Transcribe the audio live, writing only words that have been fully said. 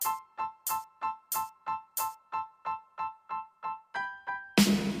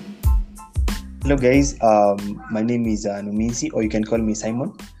Hello guys, my name is Numisi, or you can call me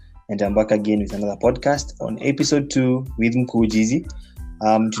Simon, and I'm back again with another podcast on episode 2 with MKUU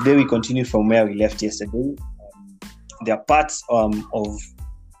GEEZiEKE. Today we continue from where we left yesterday. There are parts of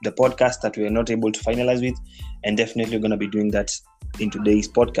the podcast that we are not able to finalize with, and definitely we're going to be doing that in today's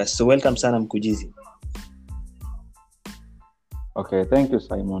podcast. So welcome sana MKUU GEEZiEKE. Okay, thank you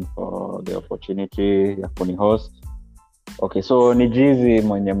Simon for the opportunity ya kunihost. Okay, so ni Geezie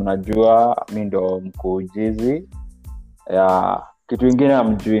mwenye mnajua, mimi ndo MKUU GEEZiE. Kitu kingine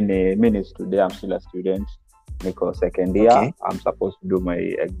amjui ni mimi ni student, I'm still a student. Niko second year. Okay. I'm supposed to do my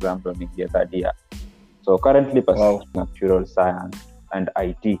exam from the third year. So currently pursuing natural science and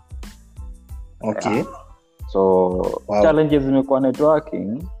IT. Okay. So challenges zimekuwa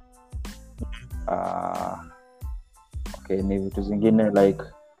networking. Okay, ni vitu zingine like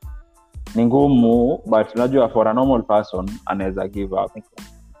ni ngumu, but unajua for a normal person anaweza give up.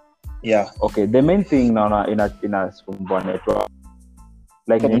 Yeah. Okay, the main thing naona inasumbua network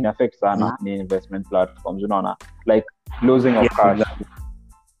like in affect sana ni investment platforms, unaona, like losing of cash. Exactly.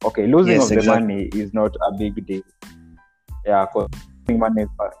 Okay, losing of the money is not a big deal. Yeah, because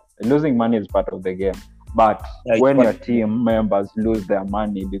losing money is part of the game. But when your team members lose their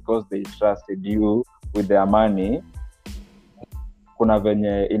money because they trusted you with their money, kuna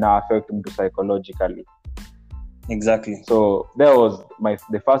venye ina affect mtu psychologically. Exactly. So that was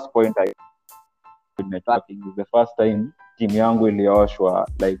the first point I networking. Is the first time team yangu ilioshwa.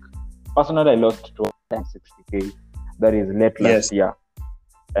 Like personally I lost 260k. That is late last year.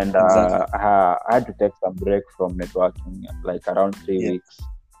 And I had to take some break from networking, like around 3 weeks.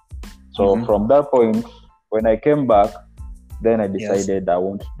 So from that point, when I came back, then I decided I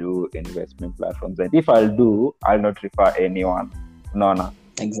won't do investment platforms. And if I'll do, I'll not refer anyone. No.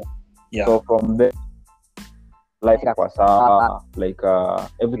 Exactly. Yeah. So from there, like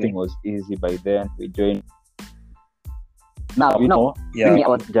everything was easy by then. We joined. Now, I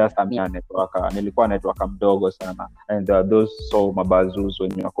was just a networker. Nilikuwa networker mdogo sana. And those so mabazus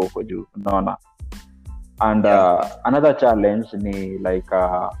when you wako huko juu. Unaona. And another challenge ni like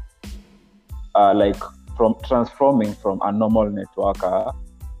from transforming from a normal networker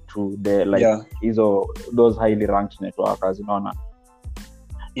to the those highly ranked networkers, unaona.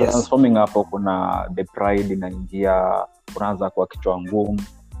 Transforming hapo kuna the pride inaingia, unaanza kwa kichwa ngumu,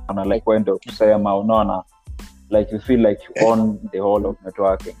 una like wendo kusema, unaona, like you feel like you own the whole of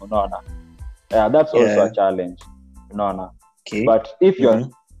networking, unaona. That's also a challenge, unaona. Okay. But if you're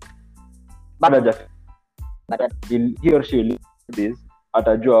manager, he or she will this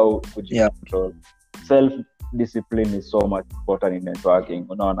atajua how kujicontrol. Self discipline is so much important in networking,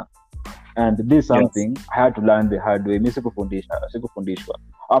 unaona. And this is something I had to learn the hard way. Mimi sikufundishwa.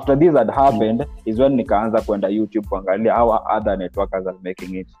 After this had happened is when nikaanza kwenda YouTube kuangalia how other networkers are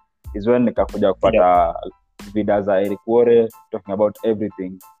making it. Is when nikakuja kupata videos za Eric Wore talking about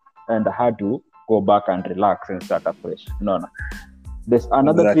everything, and I had to go back and relax and start afresh. No. There's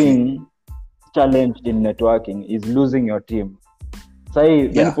another thing, challenge in networking is losing your team. Say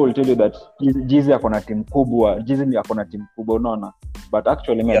people tell you that GEEZiE akona team kubwa, GEEZiE akona team kubwa, unaona. But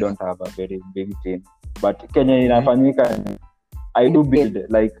actually I don't have a very big team. But Kenya inafanyika, I do build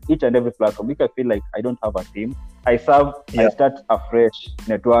like each and every platform. If I feel like I don't have a team, I start afresh,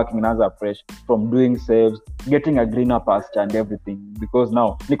 networking another afresh, from doing saves, getting a greener pasture and everything. Because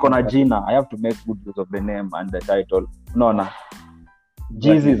now niko na jina, I have to make good use of the name and the title. No.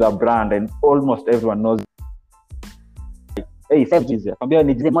 GEEZiE is a brand and almost everyone knows. Hey, GEEZiE. Kambia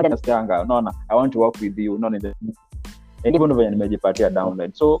ni GEEZiE moja nasikianga, unaona. I want to work with you, unaona. And even when nimejipatia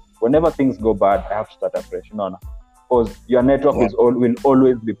download. So whenever things go bad, I have to start afresh, unaona. Because your network will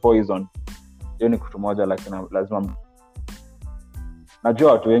always be poisoned. Hiyo ni kitu moja lakini lazima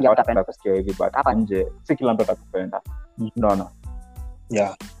najua watu wengi watapenda kusikia hivi, but hapa nje si kila mtu atakupenda, unaona.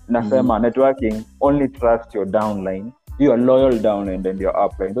 Nasema networking, only trust your downline, your loyal downline and your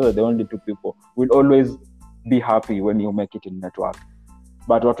upline. Those are the only two people will always be happy when you make it in network.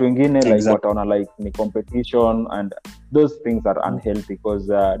 But watu wengine like wataona like ni competition, and those things are unhealthy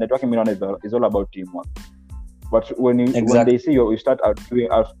because networking is all about teamwork. But when they see you start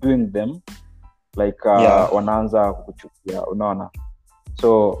outdoing them, like wanaanza kukuchukia, unaona.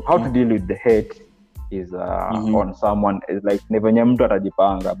 So how to deal with the hate is on someone is like nevenye mtu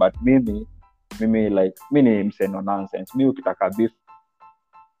atajipanga. But mimi like mimi mse no nonsense. Mimi ukitaka beef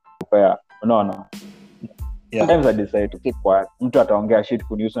fair, unaona. Sometimes I decide to keep quiet. Mtu ataongea shit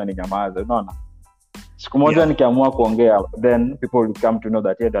kunihusu na ninyamaze, unaona. Siku moja nikiamua kuongea, then people will come to know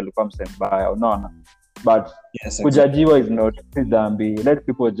that yeye alikuwa mse mbaya, unaona. But kujajiwa is not dhambi. Let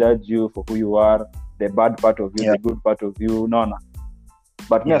people judge you for who you are, the bad part of you, the good part of you, unaona.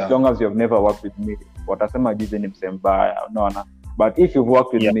 but me as long as you've never worked with me, watasema Geezie ni msee mbaya, unaona. But if you've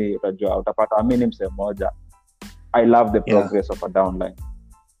worked with me, utajua utapata mimi ni msee mmoja. I love the progress of a downline.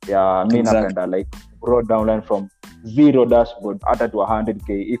 Me napenda like grow downline from 0 dashboard hata to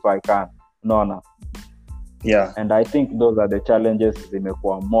 100k if I can, unaona. And I think those are the challenges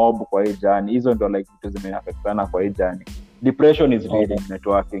zimekuwa mob kwa hii journey. Hizo ndo like vitu zimeaffectana kwa hii journey. Depression is real in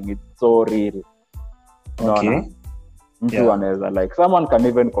networking. It's so real. Unaona. Mtu anaweza like someone can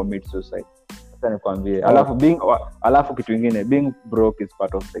even commit suicide. Sasa nikwambie. Alafu kitu kingine, being broke is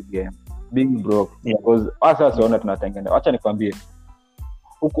part of the game. Being broke because sasa siona tunatengeneza. Acha nikwambie.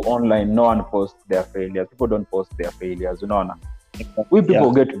 Huku online no one posts their failures. People don't post their failures, unaona. We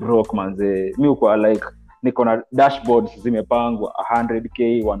people get broke manze. Mimi uko like niko na dashboards zimepangwa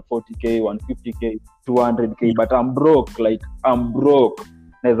 100k, 140k, 150k, 200k, but I'm broke.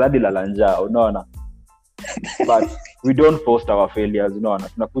 Naweza hadi lala njaa, unaona. But we don't post our failures, unaona.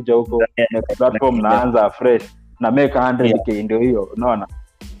 Tunakuja huko next platform naanza fresh na make 100k ndio hiyo, unaona.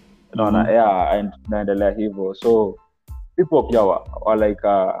 And naendelea hivyo. So people pia are like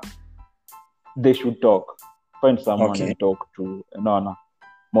they should talk. Find someone and talk to, unaona.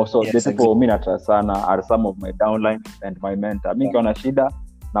 Most of the people mimi natrust sana are some of my downline and my mentor. Mimi kuna shida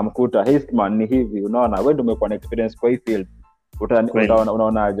namkuta Histman ni hivi, unaona. Wewe ndio umekuwa na experience kwa hii field.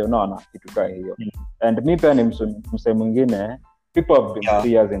 Unaonaje, unaona kitu kama hiyo. And mimi pia ni msemo mwingine, people have been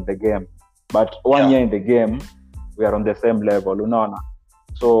 3 years in the game, but 1 year in the game we are on the same level, unaona.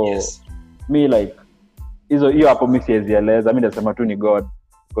 So me like hiyo hapo mimi sieleza, mimi nasema tu ni God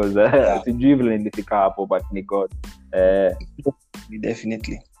because sijui vile nilifika hapo, but ni God.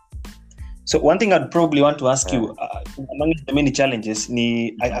 Definitely. So one thing I'd probably want to ask you, among the many challenges,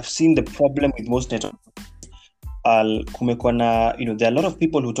 I've seen the problem with most networks. Kumekuwa na, there are a lot of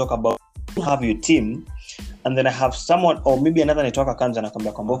people who talk about you have your team, and then I have someone or maybe another networker comes and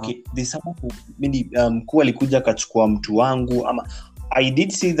anakuambia kwamba okay, there's someone who maybe mkuu alikuja akachukua mtu wangu, ama I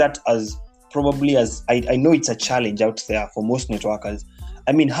did see that as probably as I know it's a challenge out there for most networkers.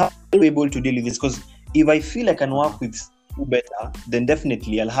 I mean, how are you able to deal with this? Because if I feel I can work with you better, then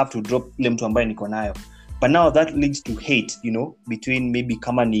definitely I'll have to drop them to ambaye niko nayo. But now that leads to hate, between maybe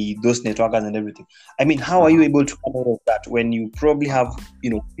kama ni those networkers and everything. I mean, how are you able to come out of that when you probably have,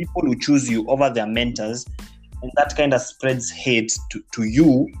 people who choose you over their mentors, and that kind of spreads hate to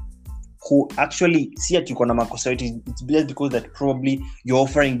you, who actually see at you kona makosa yote. It's just because that probably you're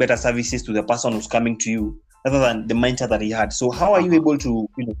offering better services to the person who's coming to you rather than the mentor that he had. So how are you able to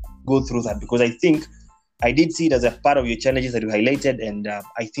go through that? Because I think I did see it as a part of your challenges that you highlighted, and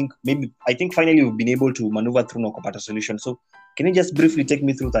I think finally you've been able to maneuver through na kupata solution. So can you just briefly take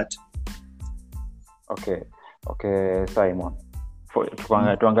me through that? Okay, Simon.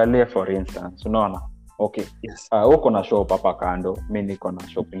 Tuangalie for instance, unaona. Okay. Yes. Uko na shop hapa kando, mimi niko na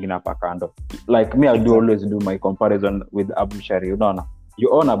shop nyingine hapa kando. Like me, I do always do my comparison with a butchery, unaona.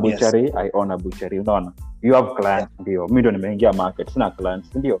 You own a butchery, I own a butchery, unaona. You have clients, ndio. Mimi ndo nimeingia market, sina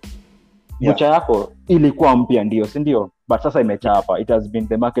clients, ndio. Bucha yako ilikuwa mpya ndio, si ndio? But sasa imechapa. It has been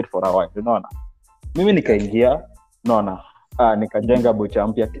the market for a while, unaona. Mimi nikaingia, unaona. Nikajenga bucha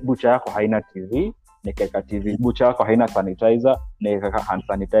mpya. Bucha yako haina TV, nikaeka TV. Bucha yako haina sanitizer, nikaeka hand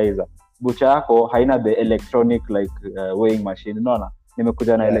sanitizer. Bucha yako haina the electronic like weighing machine, unaona.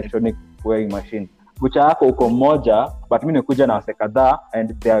 Nimekuja na electronic weighing machine. Bucha yako uko mmoja, but mimi nikuja na wase kadhaa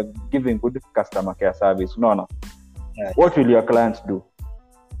and they are giving good customer care service, unaona. What will your clients do?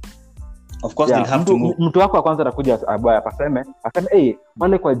 Of course they'll have to move. Mtu wako wa kwanza atakuja abaya aseme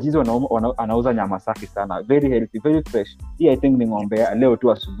wale kwa Geezie anauza nyama safi sana, very healthy, very fresh. Hii I think ni ng'ombe leo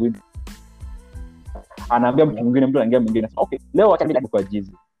tu asubuhi. Anaambia mtu mwingine, okay, leo acha mimi kwa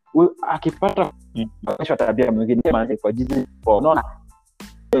Geezie. Akipata kesho atabia mwingine maana kwa Geezie, unaona.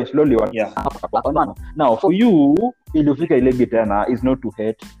 Slowly unaona. Now for you ilifika ile bit tena is not to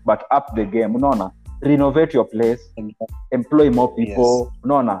hate but up the game, unaona. Renovate your place, employ more people,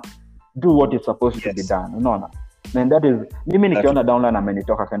 unaona. Do what is supposed to be done, unaona. And that is mimi nikiona downline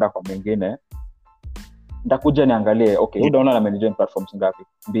amenitoka kaenda kwa mwingine, nitakuja niangalie okay, downline amenejoin platforms ngapi?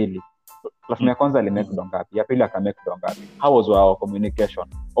 2. Platform ya kwanza alimake do ngapi? Ya pili akamake do ngapi? How was our communication?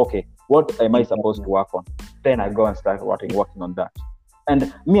 Okay, what am I supposed to work on? Then I go and start working on that.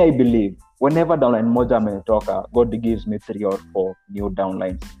 And me, I believe whenever downline moja amenitoka, God gives me 3 or 4 new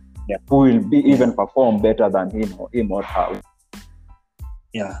downlines who will be even perform better than him or her.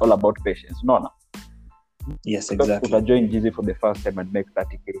 All about patience, unaona. Yes, exactly. If you join Geezie for the first time and make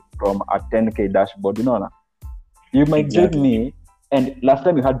 30k from a 10k dashboard, unaona. You might join me and last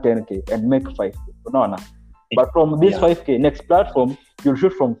time you had 10k and make 5k, unaona. But from this 5k next platform you'll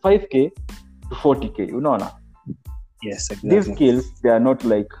shoot from 5k to 40k, unaona. Yes, exactly. These skills, they are not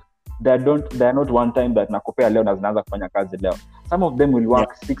one time that nakupea leo na zinaanza kufanya kazi leo. Some of them will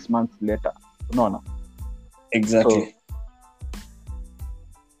work 6 months later. Unaona? Exactly.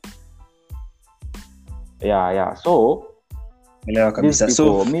 So Elewa kabisa.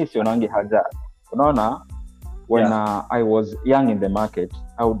 So mi sionangi haja. Unaona? When I was young in the market,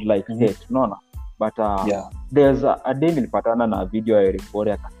 I would hate. Unaona? But there's a day nilipatana na video ya Eric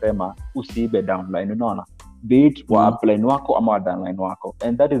Fore akasema usiibe downline. Unaona? Be it wa upline wako ama wa downline wako.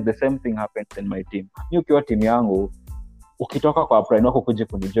 And that is the same thing happens in my team. Mi ukiwa team yangu, ukitoka kwa upline wako kuja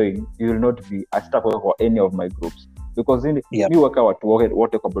kunijoin, you will not be a staff for any of my groups. Because mi weka watu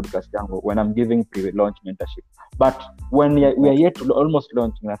wote kwa broadcast yangu when I'm giving pre-launch mentorship. But when we are yet to almost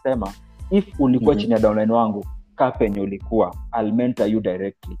launch, nasema, if ulikuwa chini ya downline wangu, kaa penye ulikuwa, I'll mentor you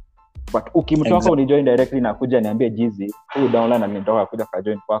directly. But ukimtoka unijoin directly na kuja niambie Geezie, huyu downline alinitoka kuja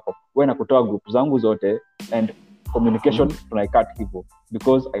kajoin kwako, wewe na kutoa group zangu zote and communication tunaikat hivyo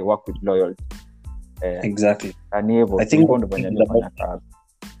because I work with loyalty. Exactly. I think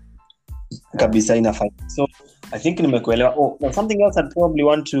kabisa inafanya. So I think nimekuelewa. Something else I'd probably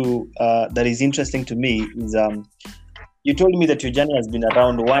want to that is interesting to me is you told me that your journey has been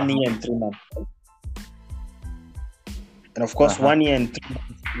around 1 year and 3 months. And of course 1 year and 3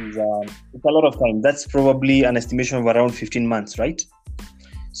 months is it's a lot of time. That's probably an estimation of around 15 months, right?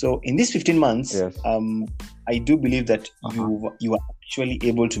 So in these 15 months, yes. I do believe that you are actually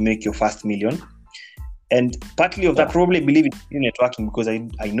able to make your first million. And partly of that, probably believe in networking, because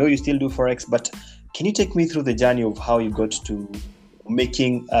I know you still do forex, but can you take me through the journey of how you got to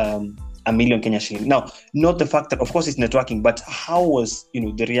making a million Kenya shilling? Now, not the fact that, of course, it's networking, but how was,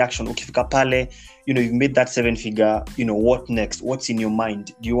 the reaction? Ukifika pale, you've made that 7-figure, what next? What's in your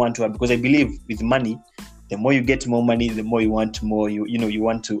mind? Do you want to, because I believe with money, the more you get more money, the more you want more, you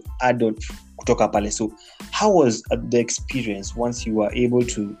want to add on kutoka pale. So how was the experience once you were able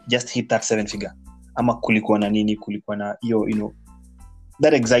to just hit that 7-figure? Ama kulikuwa na nini, kulikuwa na hiyo,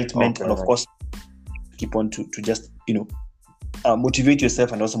 that excitement, and of course keep on to just motivate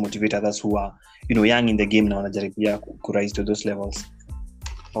yourself and also motivate others who are young in the game na wanajaribia ku rise to those levels.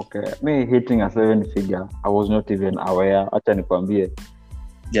 Okay, me hitting a 7-figure, I was not even aware. Acha nikwambie,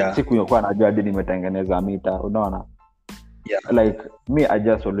 siku nilikuwa najua hadi nimetengeneza mita, unaona? Like me, I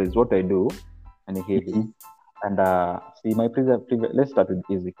just always what I do and hit it. And see my previous let's start with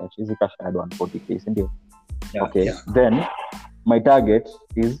EasyCash. EasyCash had 140k, isn't it? Okay. Then my target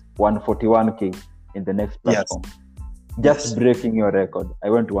is 141k in the next platform. Just breaking your record.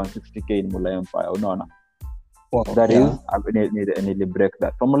 I went to 160k in Mula Empire. Unaona? That is, I need to break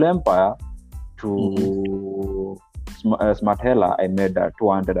that. From Mula Empire to Smart Hela, I made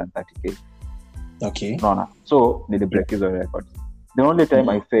 230k. Okay. Unaona? So need to break his records. The only time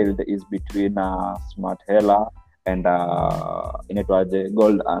I failed is between Smart Hela and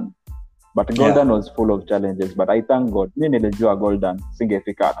Golden. But Golden was full of challenges. But I thank God, mi nilijua Golden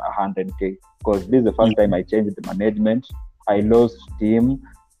singefika at 100k, because this is the first time I changed the management. I lost team.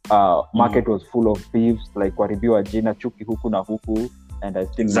 Market was full of beefs, like waribiwa jina chuki huku na huku, and I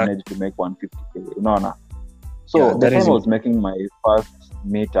still managed to make 150k. Unaona? So the time I was making my first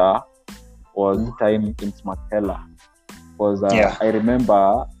meter was time in Smart Hela. Because I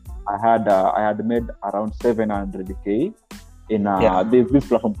remember I had made around 700k in there's this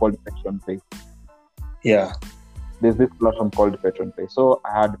platform called Patreon Pay. There's this platform called Patreon Pay. So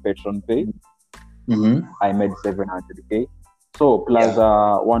I had Patreon Pay. I made 700k. So plus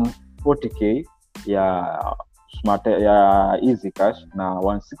 140k Smart EasyCash na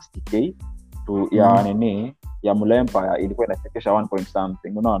 160k to ya Mula Empire ilikuwa inafikisha 1 point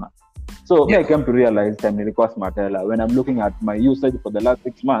something, unaona? So I came to realize time nilikuwa Smart Hela, when I'm looking at my usage for the last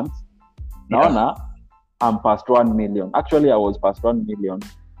 6 months, naona I'm past 1 million. Actually, I was past 1 million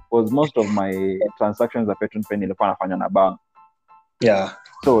because most of my transactions at Patreon Pay nilikuwa nafanya na bank.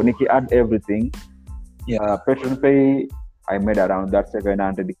 So niki add everything, Patreon Pay I made around that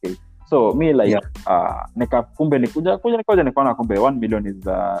 700k. So me kumbe nikuja nikaona kumbe 1 million is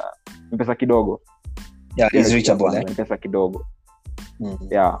pesa kidogo. Is reachable. Pesa kidogo.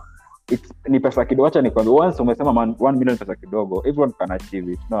 Ni pesa kidogo. Acha nikwambie, once umesema 1 million pesa kidogo, everyone can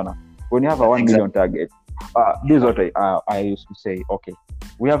achieve it. Unaona? When you have a 1 million target, this is what I used to say, okay,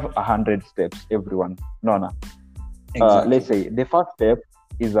 we have 100 steps, everyone. Unaona? Let's say the first step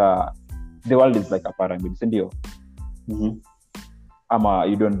is the world is like a pyramid, sindio? Ama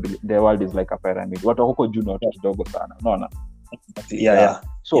you don't believe the world is like a pyramid. Watu huko juu na watu kidogo sana. Unaona?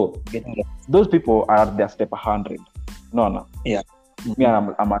 So those people are at their step 100. Unaona? Me,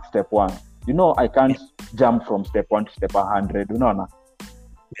 I'm at step 1. I can't jump from step 1 to step 100. Unaona?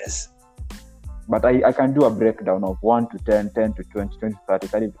 but I can do a breakdown of 1 to 10, 10 to 20, 20 to 30,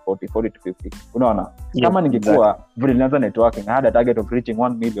 30 to 40, 40 to 50. Unaona? Kama ningekuwa vile nilianza networking, I had a target of reaching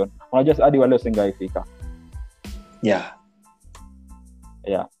 1 million. Unajua hadi wale singaifika. Yeah.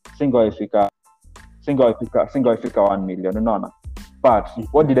 Singaifika 1 million, unaona? But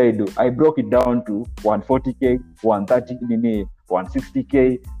what did I do? I broke it down to 140k, 130,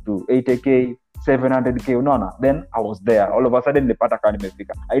 160k to 80k, 700k, unaona? Then I was there. All of a sudden nilipata kama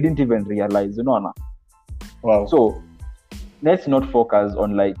nimefika. I didn't even realize, unaona? Wow. So let's not focus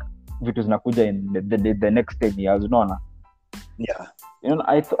on like vitu zinakuja in the next 10 years, unaona? Yeah. You know,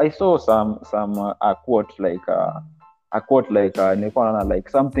 I saw some a quote like nilikuwa naona like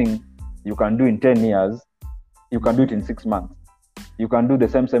something you can do in 10 years, you can do it in 6 months. You can do the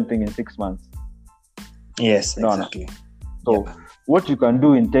same thing in 6 months. Yes, exactly. So what you can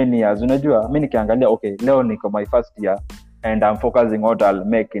do in 10 years, unajua mimi nikiangalia okay, leo niko my first year and I'm focusing what I'll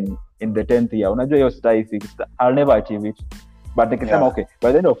make in the 10th year. Unajua hiyo stay fixed. I'll never achieve it. But nikisema okay,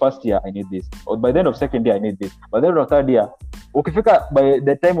 by the end of first year I need this, or by the end of second year I need this, by the end of third year, ukifika by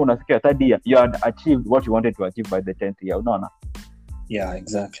the time unafikia third year, you had achieved what you wanted to achieve by the 10th year, unaona? Yeah,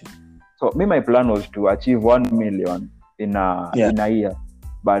 exactly. So my plan was to achieve 1 million in a year,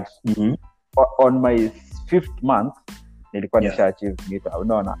 but on my 5th month nilikuwa nisha achieve it,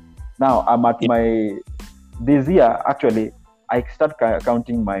 unaona? Now I'm at this year actually I start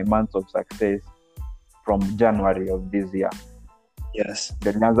counting my months of success from January of this year. Yes.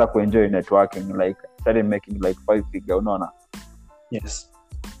 Then naanza kuenjoy networking, like started making like 5 figure, unaona? Yes.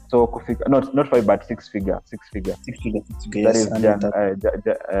 So kufika not 5 but 6 figure. That is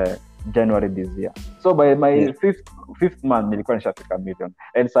January this year. So by my fifth month nilikuwa nishafika million,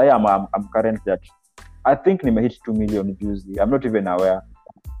 and so I'm currently at, I think nimehit 2 million juzi. I'm not even aware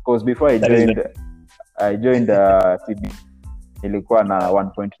because before I joined CB nilikuwa na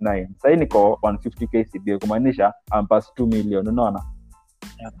 1.9. Sasa niko 150k CB, kumaanisha I'm past 2 million, unaona?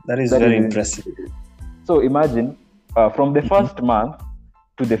 Yeah, that is very impressive. So imagine from the first month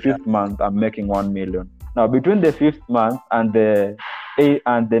to the 5th month I'm making 1 million. Now between the 5th month and the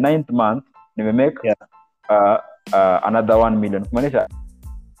 9th month nime make another 1 million. Kumaanisha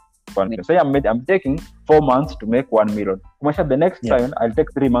 1 million. So I'm taking 4 months to make 1 million. Kumaanisha the next time I'll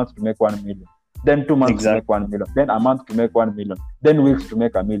take 3 months to make 1 million. Then 2 months to make 1 million. Then a month to make 1 million. Then weeks to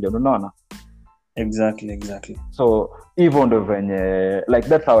make 1 million. Unaona? Exactly. So even when like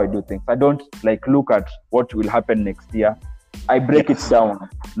that's how I do things. I don't like look at what will happen next year. I break it down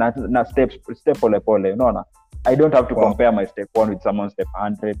na step pole pole, unaona? I don't have to compare my step 1 with someone's step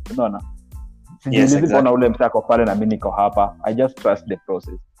 100, unaona? Sijilizi kuna ule mtako pale na mimi niko hapa. I just trust the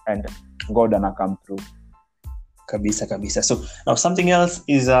process and God ana come through. Kabisa. So now something else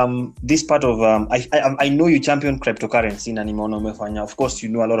is this part of I know you champion cryptocurrency na nimeona umefanya. Of course you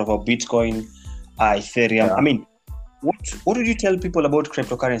know a lot about Bitcoin, Ethereum. Yeah. I mean, what would you tell people about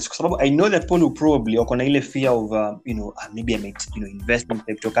cryptocurrency? Because I know that people will probably or kuna ile fear of maybe I might invest in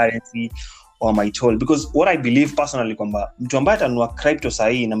cryptocurrency or I might hold, because what I believe personally kwamba mtu ambaye atanunua crypto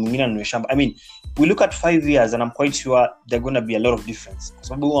sahi na mwingine anunue shamba, I mean we look at 5 years and I'm quite sure there's going to be a lot of difference. Kwa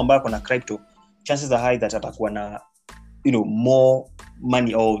sababu huyu ambaye kuna crypto, chances are high that atakuwa na more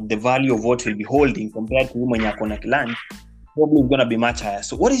money, or the value of what we'll be holding compared to mwenye akona land probably going to be much higher.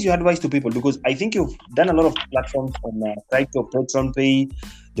 So what is your advice to people? Because I think you've done a lot of platforms on crypto, Proton Pay.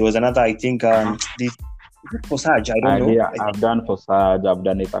 There was another, I think this for Saj, I don't know. Yeah, I've done for Saj, I've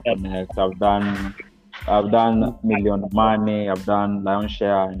done Connect, I've done Million Money, I've done Lion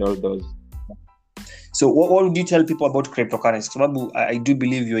Share and all those. So what would you tell people about cryptocurrency? Sababu I do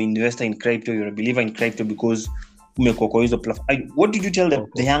believe you're an investor in crypto, you're a believer in crypto because what did you tell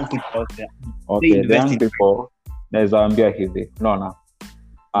the young people out there? Okay, the young people, naweza ambia hivi, unaona?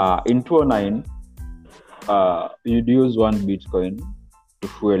 In 2009 you'd use 1 Bitcoin to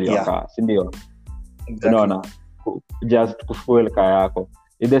fuel your car, si ndio? Unaona? Just to fuel car yako.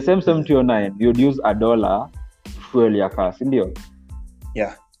 In the same 2009 you'd use $1 to fuel your car, si ndio?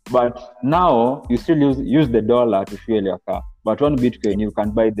 Yeah. But now you still use the dollar to fuel your car, but 1 Bitcoin you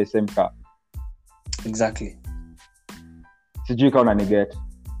can buy the same car. Exactly. Sijui kama unaniget.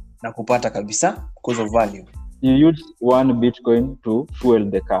 Nakupata kabisa because of value. You use 1 Bitcoin to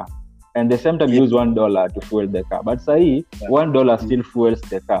fuel the car, and the same time you use $1 to fuel the car. But sahi $1 still fuels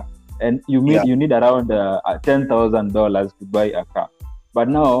the car, and you need around $10,000 to buy a car. But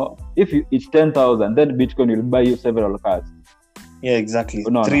now if it's 10,000, then Bitcoin will buy you several cars. Yeah, exactly.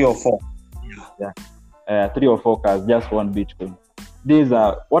 3 or 4. Yeah. 3 or 4 cars, just 1 Bitcoin. These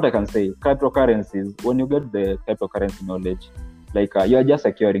are what I can say. Cryptocurrencies, when you get the cryptocurrency knowledge, like you're just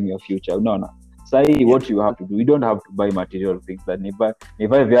securing your future. No. Sahi, what you have to do, you don't have to buy material things that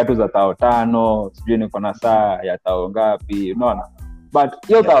nivae viatu za 5,000, sijui niko na saa ya 1,000 ngapi, unaona. But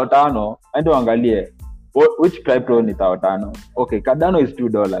hiyo 5,000 ende uangalie which crypto ni 5,000. Okay, Cardano is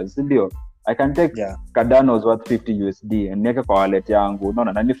 $2, si ndio? I can take Cardano is worth 50 USD and niweke kwa wallet yangu,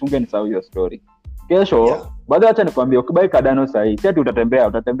 unaona, na nifunge nisahau hiyo story. Kesho baada acha nikwambie, ukibai Cardano sahi, si ati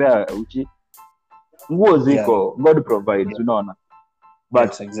utatembea uchi. Nguo ziko, God provides, unaona.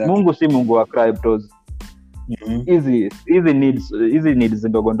 But Mungu si Mungu wa cryptos. Easy needs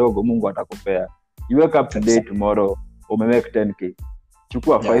ndogo ndogo Mungu atakupea. You wake up today, tomorrow umemake 10k.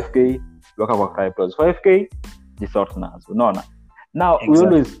 Chukua 5k, weka kwa cryptos. 5k jisort nazo, unaona. Now we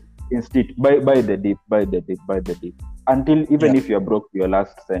always insist buy the dip until even if you are broke your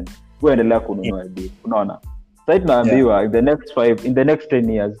last cent, uendelea kununua dip, unaona. Sasa tunaambiwa in the next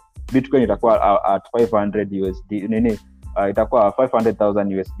 10 years Bitcoin itakuwa at 500 USD nini, itakuwa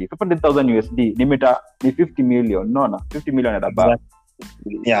 500,000 USD. 500,000 USD ni 50 million, unaona. 50 million at above.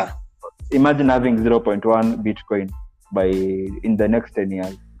 Imagine having 0.1 Bitcoin in the next 10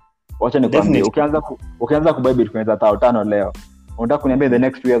 years. Wacha nikwambie, ukianza kubuy Bitcoin za 5,000 leo, unataka kuniambia the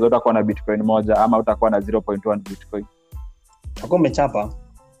next 2 years utakuwa na Bitcoin moja ama utakuwa na 0.1 Bitcoin? Utakuwa umechapa.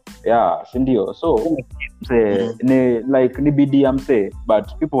 Si ndio? So ni bidii amse, but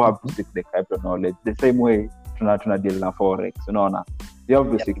people have to seek the crypto knowledge the same way tuna deal na forex, unaona. You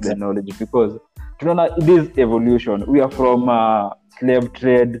have to seek the knowledge because tunaona this evolution. We are from slave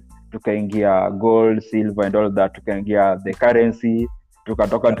trade tukaingia gold, silver and all that, tukaingia the currency,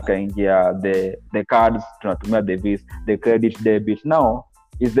 tukatoka tukaingia the cards, tunatumia the credit debit. Now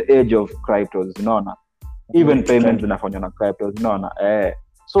is the age of cryptos, unaona. Even payments zinafanywa na cryptos, unaona.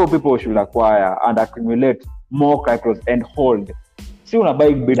 So people should acquire and accumulate more cryptos and hold. Si una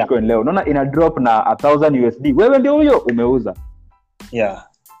buy Bitcoin leo, unaona ina drop na 1,000 USD, wewe ndio huyo umeuza.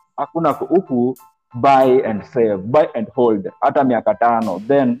 Hakuna huku buy and save, buy and hold hata miaka 5,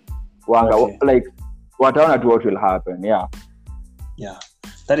 then like wataona to what will happen.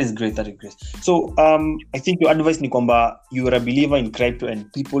 That is great. So I think your advice ni kwamba you are a believer in crypto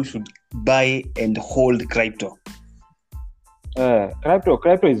and people should buy and hold crypto.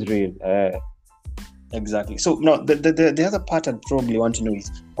 Crypto is real. Exactly. So now the other part I'd probably want to know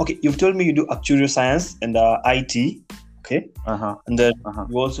is, okay, you've told me you do actuarial science and IT, okay, and then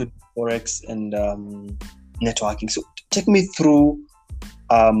you also do forex and networking. So take me through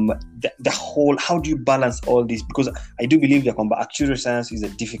the whole, how do you balance all this? Because I do believe that actuarial science is a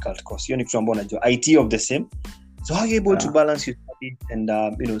difficult course. You need to IT of the same. So how are you able to balance your studies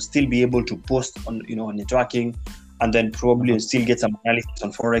and still be able to post on on networking, and then probably still get some analysis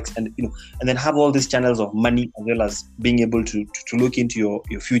on forex, and and then have all these channels of money as well as being able to look into your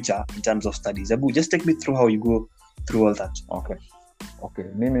future in terms of studies? Abu, just take me through how you go through all that. Okay.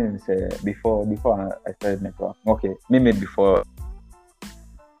 Mimi say before I started network. Okay, Mimi before.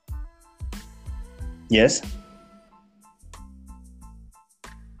 Yes.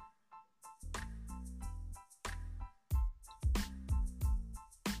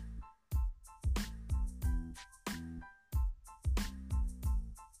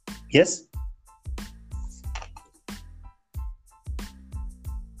 Yes.